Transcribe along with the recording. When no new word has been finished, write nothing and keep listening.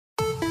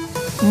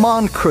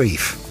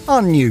Moncrief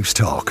on News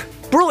Talk.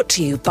 Brought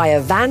to you by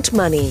Avant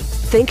Money.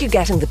 Think you're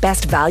getting the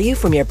best value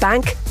from your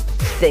bank?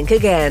 Think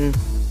again.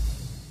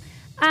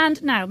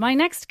 And now, my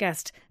next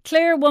guest.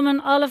 Clare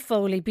woman Olive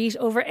Foley beat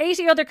over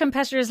 80 other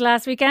competitors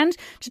last weekend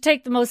to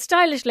take the most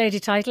stylish lady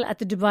title at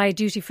the Dubai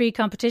duty-free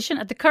competition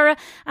at the Curragh.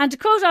 And to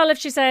quote Olive,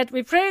 she said,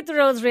 "We prayed the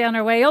rosary on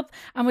our way up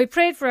and we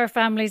prayed for our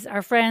families,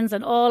 our friends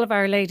and all of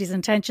our ladies'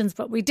 intentions,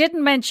 but we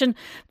didn't mention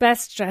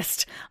best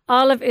dressed."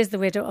 Olive is the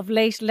widow of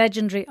late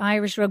legendary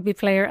Irish rugby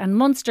player and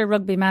Munster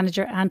rugby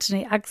manager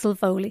Anthony Axel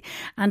Foley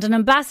and an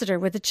ambassador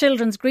with the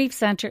Children's Grief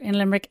Centre in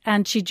Limerick,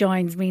 and she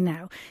joins me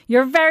now.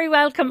 You're very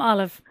welcome,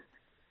 Olive.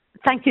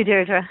 Thank you,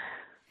 Deirdre.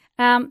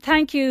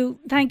 Thank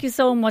you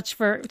so much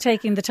for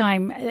taking the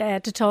time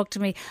to talk to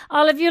me.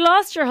 Olive, you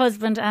lost your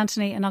husband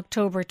Anthony in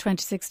October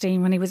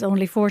 2016 when he was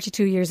only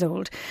 42 years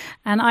old.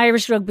 An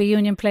Irish rugby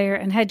union player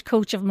and head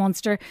coach of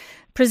Munster,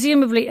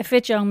 presumably a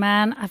fit young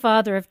man, a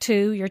father of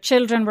two. Your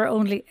children were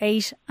only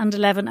 8 and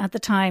 11 at the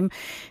time.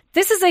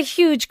 This is a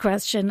huge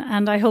question,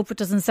 and I hope it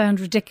doesn't sound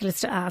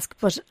ridiculous to ask,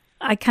 but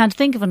I can't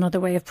think of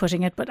another way of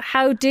putting it. But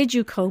how did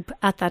you cope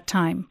at that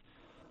time?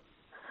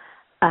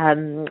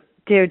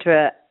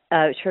 Deirdre,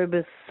 sure, it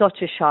was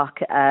such a shock.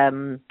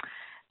 Anthony,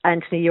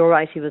 you're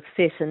right, he was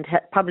fit and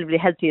probably the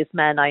healthiest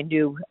man I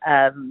knew,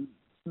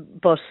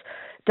 but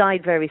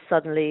died very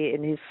suddenly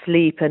in his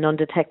sleep, an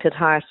undetected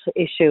heart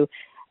issue.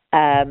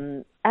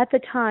 At the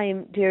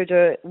time,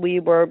 Deirdre, we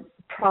were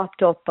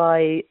propped up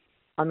by,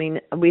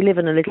 we live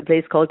in a little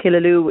place called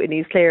Killaloo in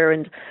East Clare,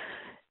 and,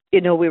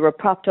 we were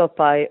propped up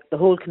by the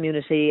whole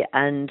community,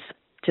 and,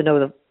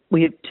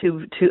 we had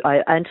two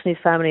Anthony's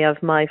family,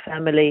 of my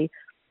family.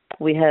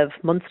 We have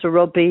Munster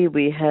Rugby.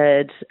 We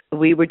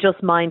were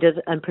just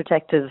minded and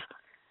protective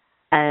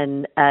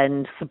and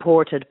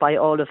supported by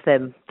all of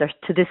them. They're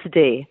to this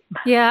day.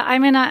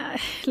 Yeah,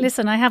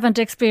 listen, I haven't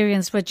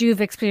experienced what you've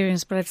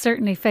experienced, but I've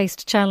certainly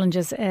faced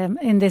challenges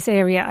in this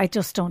area. I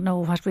just don't know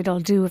what we'd all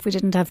do if we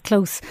didn't have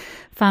close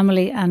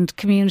family and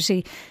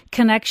community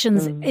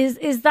connections.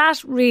 Is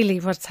that really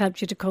what's helped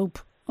you to cope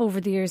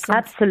over the years since?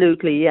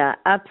 Absolutely, yeah,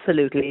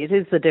 absolutely. It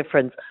is the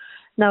difference.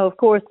 Now, of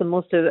course, the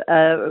most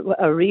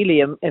a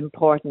really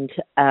important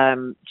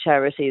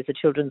charity is the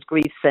Children's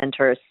Grief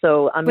Centre.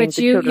 So, which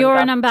you're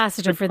an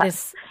ambassador for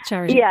this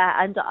charity.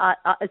 Yeah, and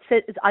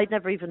I'd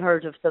never even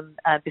heard of them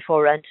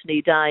before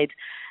Anthony died.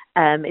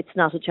 It's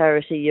not a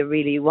charity you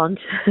really want.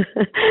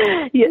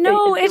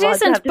 No, it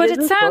isn't. But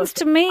it sounds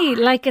to me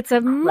like it's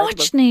a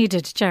much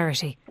needed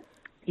charity.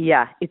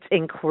 Yeah, it's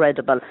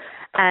incredible,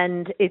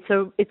 and it's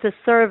a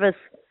service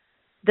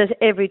that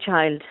every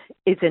child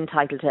is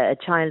entitled to. A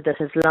child that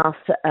has lost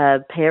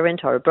a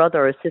parent or a brother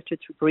or a sister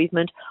through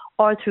bereavement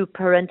or through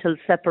parental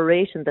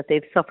separation, that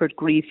they've suffered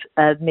grief,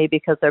 maybe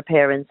because their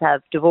parents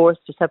have divorced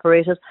or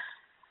separated.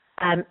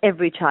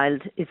 Every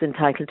child is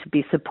entitled to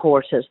be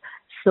supported.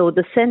 So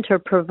the centre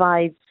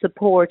provides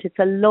support. It's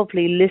a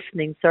lovely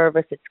listening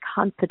service. It's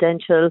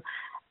confidential.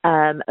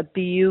 A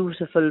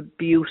beautiful,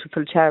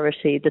 beautiful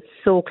charity that's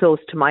so close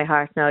to my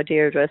heart now,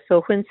 Deirdre.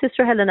 So when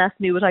Sister Helen asked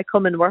me would I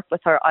come and work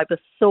with her, I was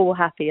so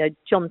happy. I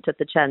jumped at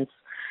the chance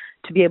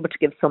to be able to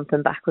give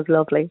something back. Was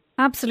lovely.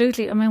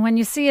 Absolutely. When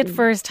you see it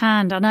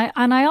firsthand, and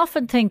I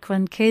often think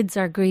when kids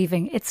are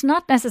grieving, it's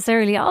not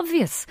necessarily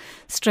obvious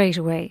straight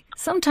away.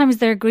 Sometimes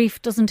their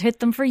grief doesn't hit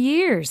them for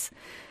years.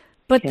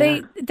 But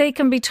they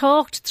can be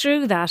talked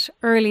through that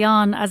early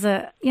on as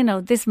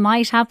this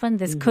might happen,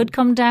 this could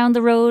come down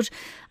the road.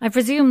 I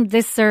presume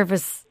this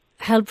service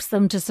helps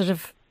them to sort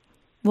of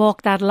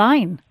walk that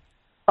line.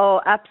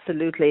 Oh,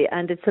 absolutely.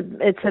 And it's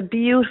a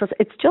beautiful,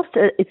 it's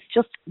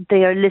just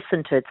they are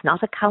listened to. It's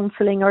not a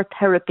counselling or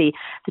therapy.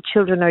 The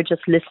children are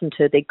just listened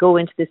to. They go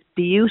into this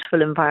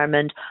beautiful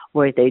environment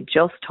where they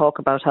just talk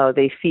about how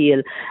they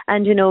feel.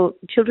 And,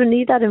 children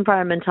need that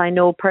environment. I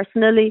know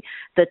personally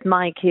that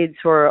my kids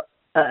were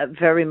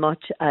very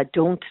much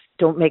don't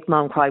make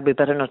mom cry. We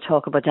better not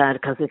talk about dad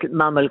because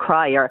mom will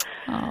cry.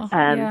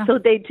 So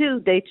they do.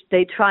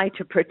 They try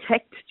to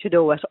protect, at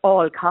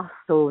all costs.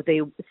 So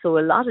a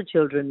lot of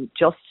children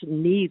just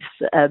needs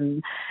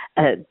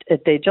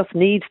they just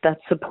need that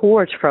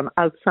support from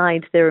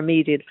outside their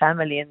immediate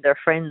family and their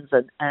friends,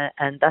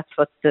 and that's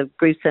what the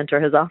Grief Centre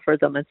has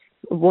offered them. It's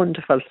a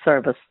wonderful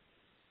service.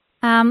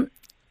 Tell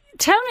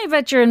me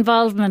about your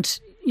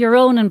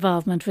own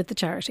involvement with the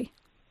charity.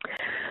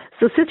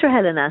 So Sister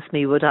Helen asked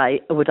me would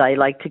I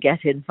like to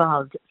get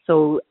involved.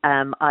 So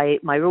my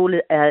role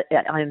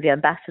I'm the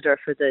ambassador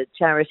for the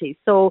charity.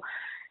 So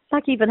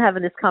like even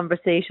having this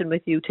conversation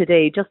with you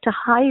today, just to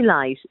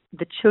highlight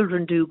that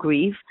children do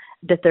grieve,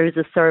 that there is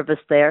a service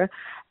there.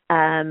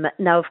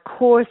 Now, of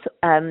course,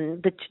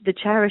 the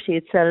charity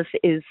itself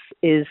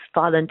is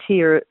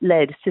volunteer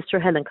led. Sister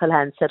Helen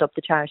Culhane set up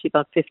the charity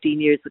about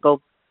 15 years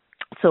ago.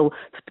 So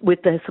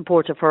with the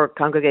support of her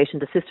congregation,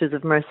 the Sisters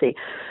of Mercy.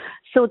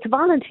 So it's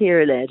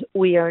volunteer-led.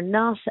 We are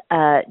not,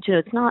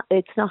 it's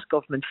not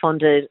government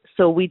funded.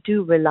 So we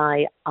do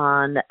rely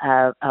on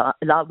a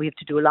lot. We have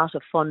to do a lot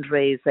of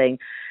fundraising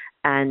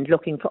and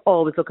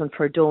always looking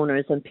for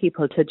donors and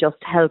people to just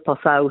help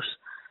us out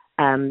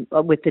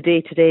with the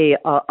day-to-day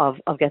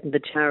of getting the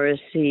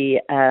charity,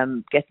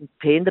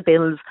 paying the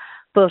bills.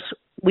 But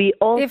we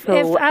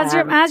also...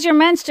 As you're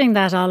mentioning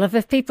that, Olive,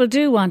 if people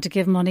do want to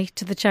give money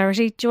to the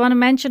charity, do you want to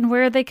mention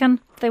where they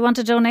want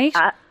to donate?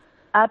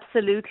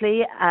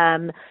 Absolutely.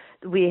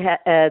 We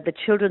the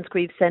Children's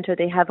Grief Centre.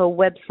 They have a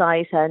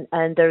website,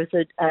 and there's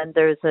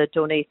a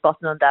donate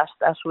button on that.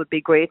 That would be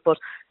great. But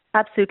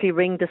absolutely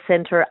ring the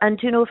centre. And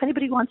if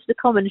anybody wants to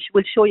come, and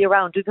we'll show you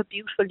around. We have a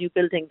beautiful new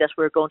building that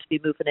we're going to be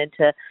moving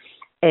into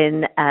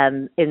in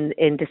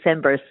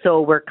December.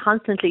 So we're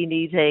constantly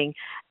needing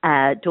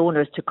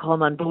donors to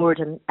come on board,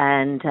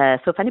 and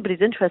so if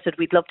anybody's interested,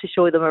 we'd love to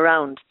show them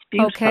around. It's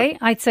beautiful. Okay,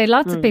 I'd say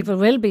lots of people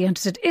will be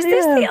interested. Is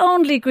this the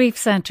only grief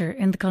centre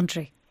in the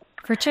country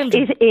for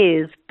children? It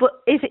is,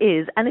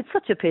 and it's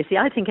such a pity.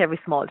 I think every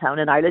small town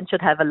in Ireland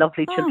should have a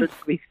lovely children's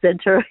grief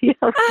centre.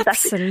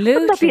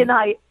 Absolutely,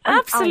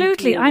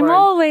 absolutely. I'm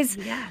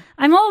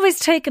always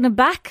taken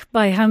aback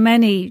by how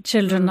many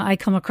children I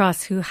come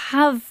across who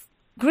have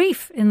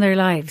grief in their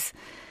lives.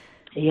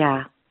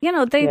 Yeah.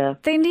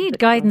 They need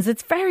guidance.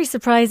 It's very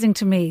surprising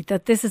to me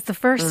that this is the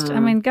first. I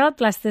mean, God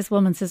bless this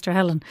woman, Sister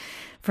Helen,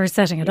 for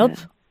setting it up.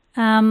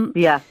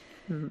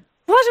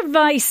 What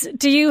advice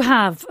do you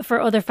have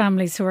for other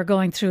families who are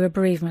going through a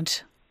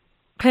bereavement?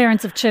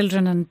 Parents of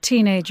children and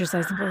teenagers,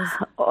 I suppose.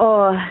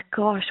 Oh,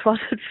 gosh, what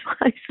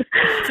advice?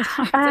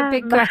 It's a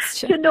big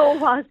question. You know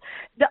what?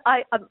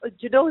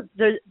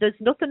 There's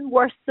nothing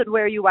worse than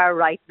where you are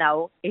right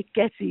now. It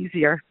gets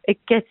easier.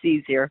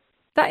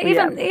 That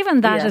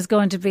is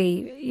going to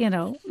be,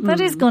 that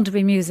is going to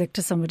be music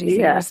to somebody's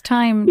ears.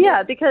 Time.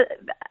 Yeah, because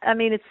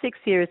it's 6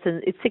 years,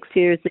 and it's 6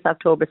 years this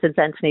October since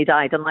Anthony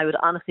died, and I would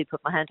honestly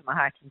put my hand to my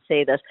heart and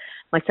say that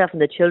myself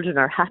and the children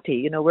are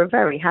happy. We're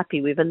very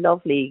happy. We have a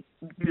lovely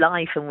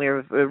life, and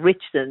we're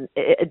rich and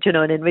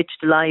an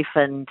enriched life,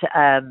 and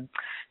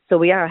so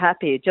we are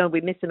happy.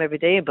 We miss him every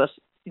day, but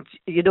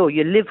you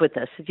live with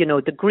it.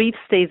 The grief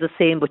stays the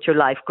same, but your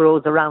life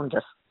grows around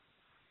it.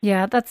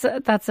 Yeah, that's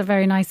a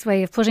very nice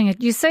way of putting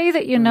it. You say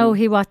that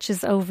he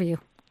watches over you.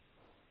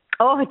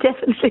 Oh,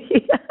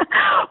 definitely.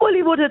 Well,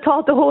 he would have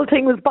thought the whole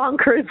thing was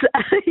bonkers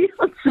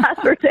on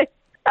Saturday.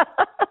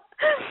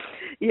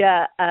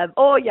 Yeah.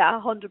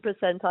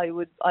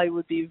 100%. I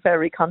would be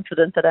very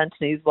confident that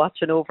Anthony's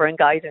watching over and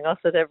guiding us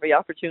at every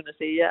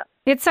opportunity. Yeah.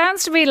 It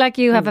sounds to me like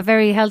you have a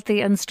very healthy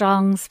and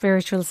strong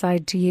spiritual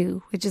side to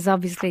you, which has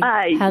obviously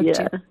helped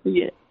you.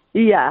 Yeah.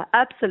 Yeah,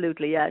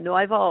 absolutely. Yeah, no,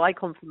 I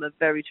come from a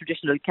very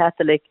traditional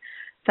Catholic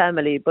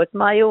family, but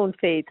my own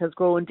faith has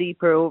grown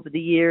deeper over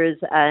the years,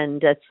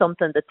 and it's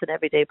something that's an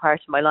everyday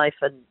part of my life,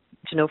 and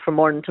from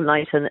morning till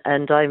night,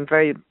 and I'm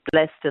very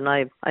blessed, and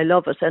I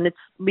love it, and it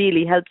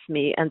really helps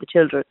me and the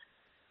children.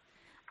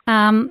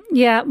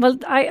 Well,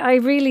 I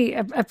really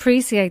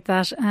appreciate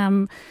that.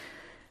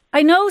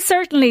 I know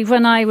certainly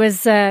when I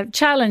was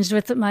challenged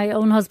with my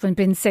own husband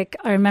being sick,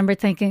 I remember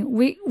thinking,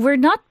 we're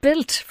not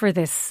built for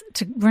this.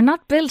 We're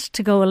not built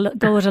to go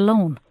it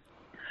alone.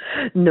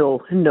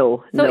 No.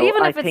 So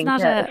even if it's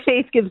not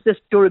faith gives us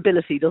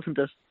durability, doesn't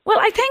it? Well,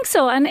 I think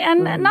so, and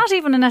not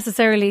even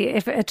necessarily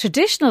if a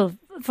traditional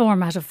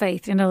format of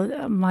faith.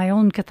 My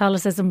own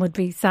Catholicism would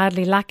be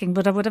sadly lacking,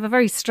 but I would have a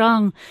very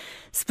strong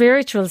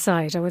spiritual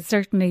side. I would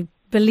certainly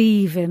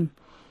believe in,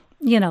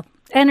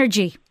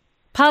 energy,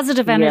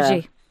 positive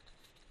energy.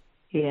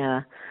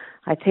 Yeah,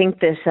 I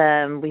think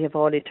that we have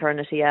all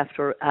eternity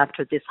after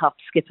this hop,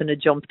 skip and a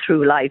jump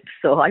through life.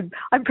 So I'm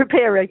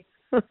preparing.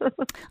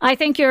 I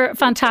think you're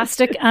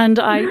fantastic, and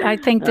I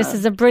think this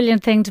is a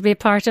brilliant thing to be a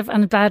part of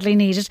and badly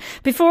needed.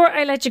 Before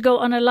I let you go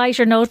on a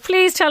lighter note,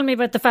 please tell me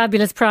about the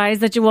fabulous prize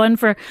that you won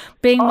for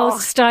being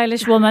most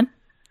stylish woman.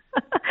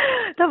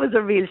 That was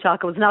a real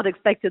shock. I was not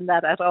expecting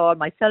that at all.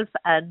 Myself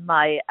and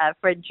my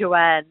friend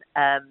Joanne,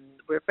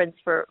 we're friends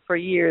for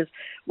years.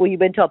 We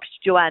went up.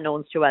 Joanne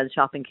owns Joanne's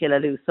shop in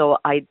Killaloo, so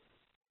I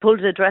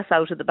pulled a dress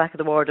out of the back of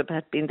the wardrobe.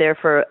 Had been there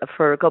for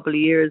a couple of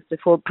years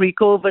before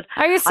pre-COVID.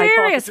 Are you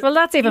serious? Well,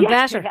 that's even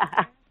better.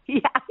 Yeah.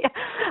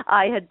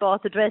 I had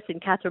bought the dress in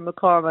Catherine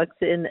McCormack's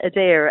in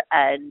Adair,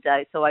 and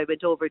so I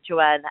went over.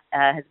 Joanne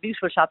has a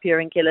beautiful shop here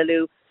in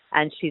Killaloo,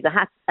 and she's a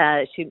hat.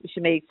 She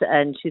makes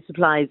and she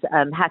supplies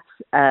hats.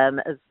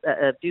 As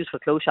a beautiful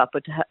clothes shop,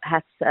 but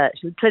hats.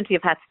 She has plenty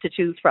of hats to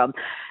choose from.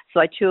 So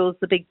I chose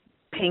the big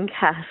pink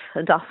hat,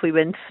 and off we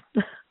went.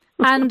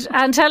 And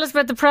tell us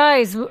about the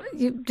prize.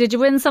 Did you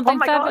win something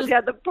fabulous? God,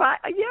 yeah, the prize.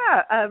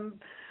 Yeah,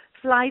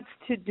 flights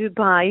to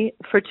Dubai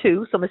for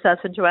two. So myself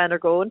and Joanne are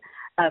going.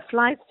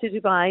 Flights to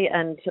Dubai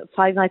and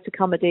 5 nights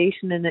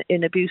accommodation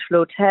in a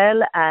beautiful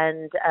hotel,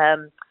 and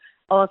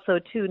also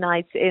 2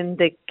 nights in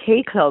the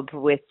K Club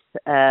with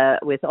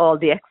all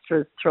the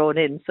extras thrown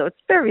in. So it's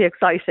very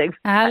exciting.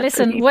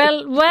 Listen,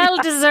 well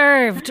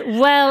deserved.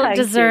 Well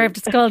deserved.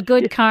 It's called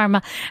Good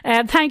Karma.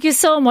 Thank you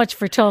so much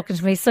for talking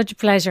to me. Such a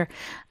pleasure.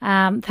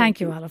 Thank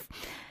you, Olive.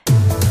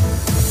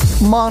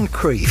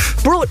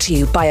 Moncrief. Brought to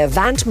you by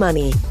Avant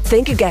Money.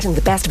 Think you're getting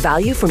the best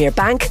value from your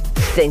bank?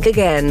 Think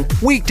again.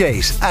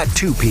 Weekdays at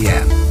 2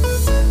 p.m.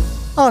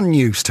 on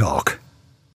News Talk.